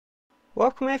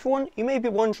Welcome everyone. You may be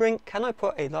wondering, can I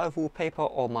put a live wallpaper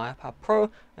on my iPad Pro?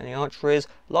 And the answer is,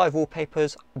 live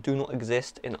wallpapers do not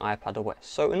exist in iPadOS.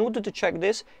 So in order to check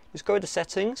this, just go to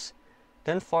settings,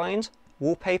 then find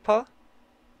wallpaper,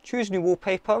 choose new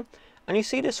wallpaper, and you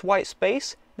see this white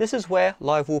space. This is where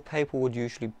live wallpaper would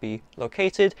usually be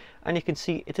located, and you can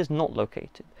see it is not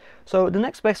located. So the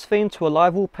next best thing to a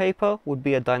live wallpaper would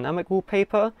be a dynamic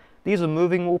wallpaper. These are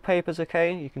moving wallpapers,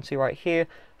 okay? You can see right here.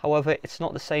 However, it's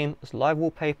not the same as live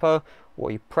wallpaper,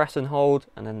 where you press and hold,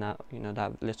 and then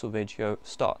that little video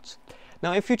starts.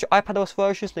 Now, in future iPadOS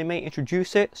versions, they may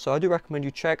introduce it, so I do recommend you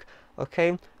check,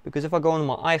 okay? Because if I go on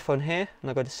my iPhone here,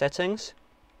 and I go to settings,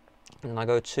 and I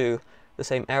go to the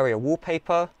same area,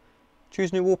 wallpaper,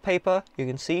 choose new wallpaper, you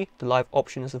can see the live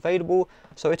option is available.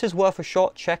 So it is worth a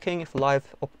shot checking if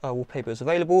live wallpaper is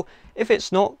available. If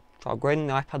it's not, try upgrading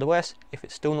the iPadOS. If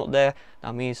it's still not there,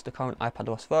 that means the current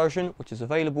iPadOS version, which is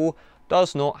available,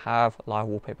 does not have live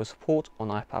wallpaper support on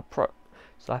iPad Pro.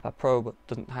 It's the iPad Pro, but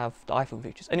doesn't have the iPhone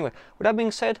features. Anyway, with that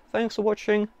being said, thanks for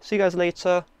watching. See you guys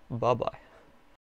later. Bye bye.